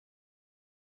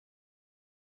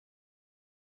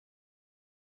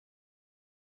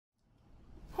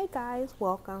Hey guys,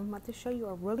 welcome. I'm about to show you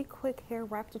a really quick hair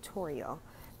wrap tutorial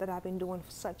that I've been doing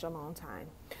for such a long time.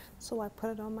 So I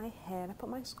put it on my head, I put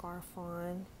my scarf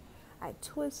on, I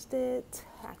twist it,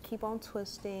 I keep on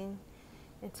twisting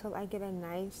until I get a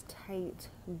nice tight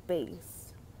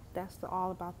base. That's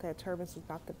all about that. Turbans is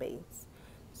about the base.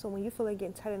 So when you feel it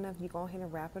getting tight enough, you go ahead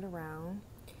and wrap it around.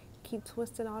 Keep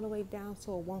twisting all the way down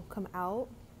so it won't come out.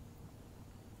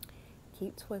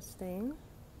 Keep twisting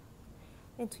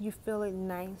until you feel a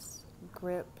nice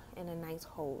grip and a nice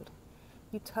hold.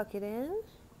 You tuck it in,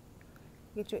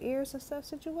 get your ears and stuff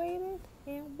situated,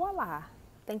 and voila.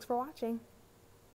 Thanks for watching.